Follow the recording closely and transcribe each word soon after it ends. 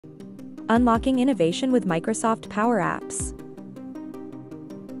Unlocking innovation with Microsoft Power Apps.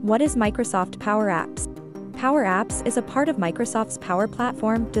 What is Microsoft Power Apps? Power Apps is a part of Microsoft's Power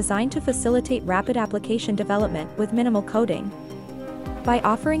Platform designed to facilitate rapid application development with minimal coding. By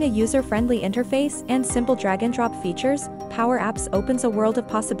offering a user-friendly interface and simple drag-and-drop features, Power Apps opens a world of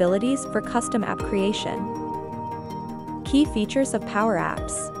possibilities for custom app creation. Key features of Power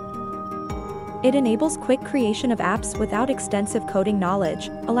Apps. It enables quick creation of apps without extensive coding knowledge,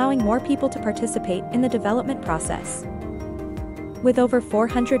 allowing more people to participate in the development process. With over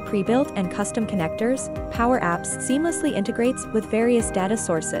 400 pre-built and custom connectors, Power Apps seamlessly integrates with various data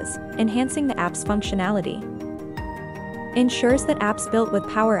sources, enhancing the app's functionality. Ensures that apps built with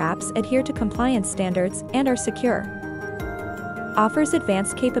Power Apps adhere to compliance standards and are secure. Offers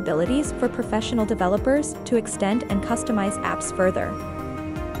advanced capabilities for professional developers to extend and customize apps further.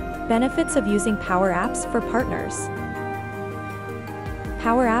 Benefits of using Power Apps for partners.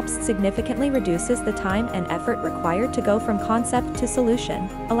 Power Apps significantly reduces the time and effort required to go from concept to solution,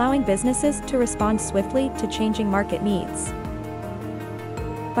 allowing businesses to respond swiftly to changing market needs.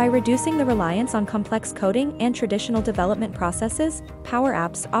 By reducing the reliance on complex coding and traditional development processes, Power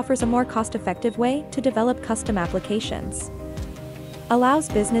Apps offers a more cost-effective way to develop custom applications. Allows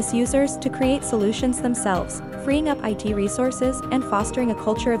business users to create solutions themselves, freeing up IT resources and fostering a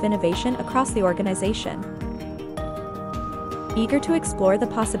culture of innovation across the organization. Eager to explore the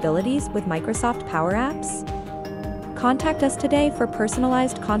possibilities with Microsoft Power Apps? Contact us today for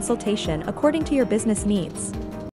personalized consultation according to your business needs.